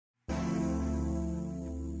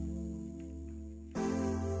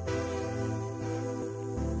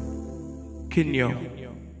Kinyo.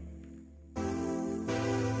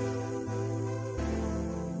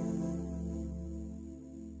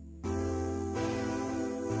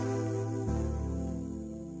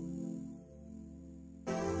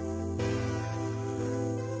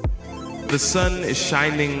 The sun is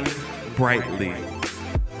shining brightly,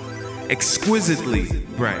 exquisitely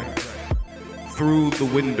bright, through the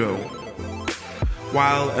window,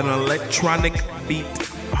 while an electronic beat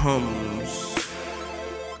hums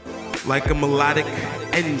like a melodic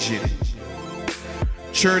engine,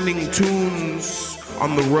 churning tunes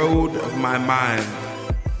on the road of my mind,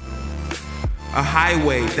 a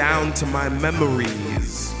highway down to my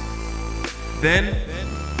memories. Then,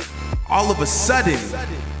 all of a sudden,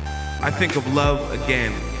 I think of love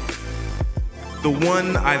again. The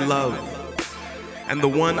one I love, and the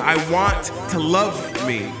one I want to love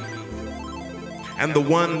me, and the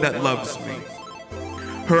one that loves me.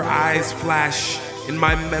 Her eyes flash in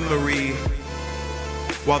my memory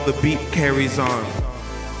while the beat carries on.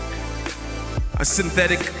 A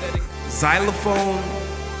synthetic xylophone,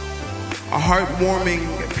 a heartwarming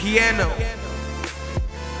piano.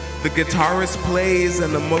 The guitarist plays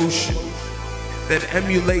an emotion that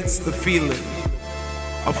emulates the feeling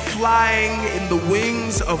of flying in the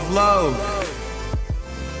wings of love,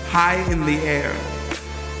 high in the air,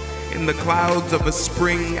 in the clouds of a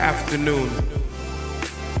spring afternoon.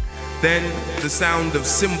 Then the sound of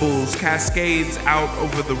cymbals cascades out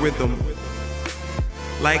over the rhythm,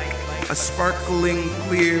 like a sparkling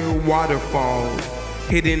clear waterfall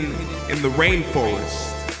hidden in the rainforest.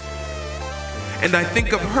 And I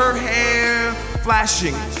think of her hair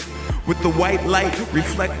flashing with the white light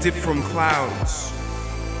reflected from clouds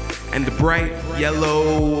and bright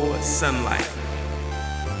yellow sunlight.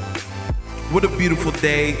 What a beautiful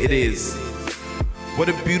day it is. What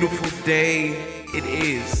a beautiful day it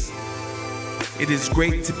is. It is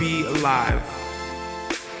great to be alive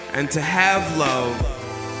and to have love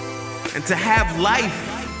and to have life.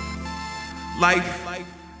 Life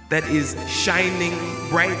that is shining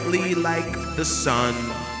brightly like the sun.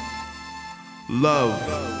 Love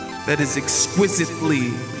that is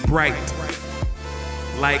exquisitely bright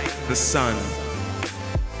like the sun.